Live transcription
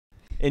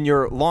in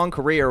your long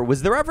career,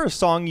 was there ever a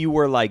song you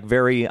were like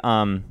very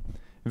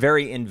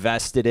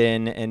invested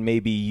in, and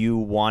maybe you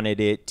wanted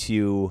it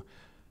to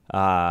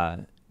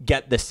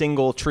get the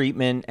single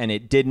treatment and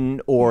it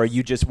didn't, or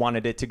you just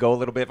wanted it to go a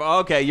little bit?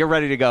 Okay, you're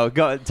ready to go.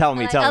 Go, tell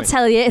me. I'll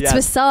tell you, it's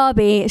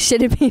Wasabi. It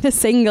should have been a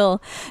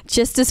single.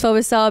 Justice for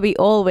Wasabi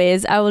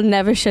always. I will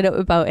never shut up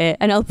about it,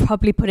 and I'll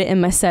probably put it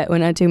in my set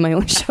when I do my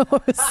own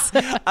shows.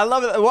 I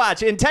love it.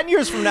 Watch, in 10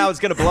 years from now, it's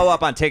going to blow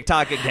up on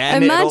TikTok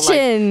again.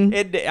 Imagine.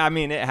 It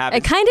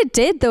happens. It kind of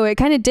did, though. It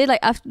kind of did.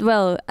 Like,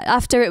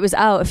 after it was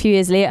out a few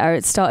years later,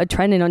 it started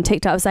trending on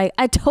TikTok. I was like,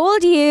 I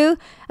told you.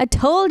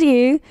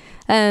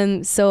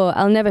 So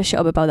I'll never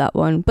shut up about that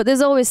one. But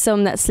there's always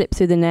some that slip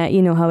through the net.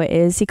 You know how it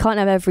is. You can't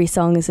have every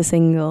song as a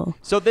single.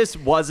 So this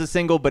was a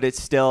single, but it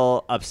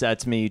still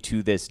upsets me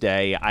to this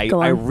day.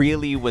 I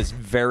really was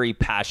very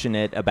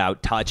passionate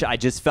about Touch. I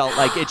just felt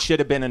like it should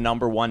have been a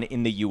 #1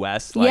 in the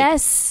US. Like,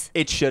 yes.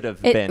 It should have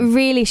been. It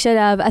really should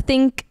have. I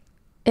think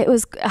it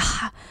was...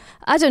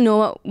 I don't know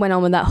what went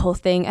on with that whole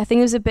thing. I think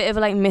it was a bit of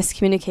like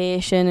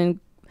miscommunication and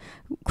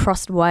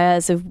crossed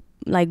wires of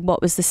like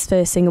what was this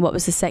first single, what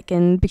was the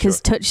second, because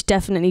Touch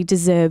definitely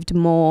deserved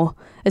more,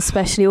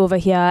 especially over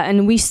here.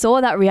 And we saw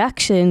that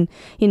reaction.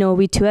 You know,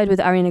 we toured with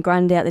Ariana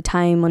Grande at the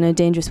time on a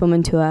Dangerous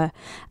Woman tour,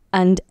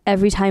 and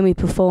every time we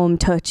performed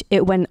Touch,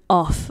 it went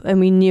off, and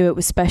we knew it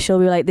was special.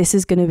 We were like, this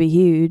is going to be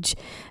huge.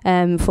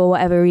 For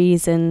whatever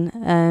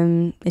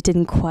reason, it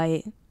didn't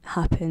quite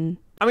happen.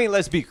 I mean,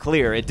 let's be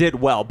clear, it did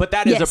well, but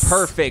that is a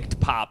perfect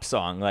pop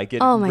song. Like,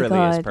 it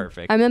really is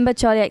perfect. I remember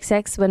Charlie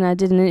XX, when I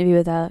did an interview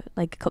with her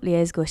like a couple of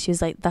years ago, she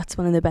was like, that's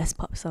one of the best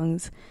pop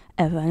songs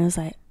ever. And I was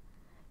like,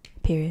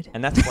 period.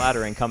 And that's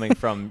flattering coming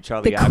from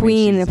Charlie. The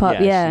queen of pop,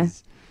 yeah.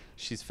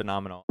 She's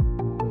phenomenal.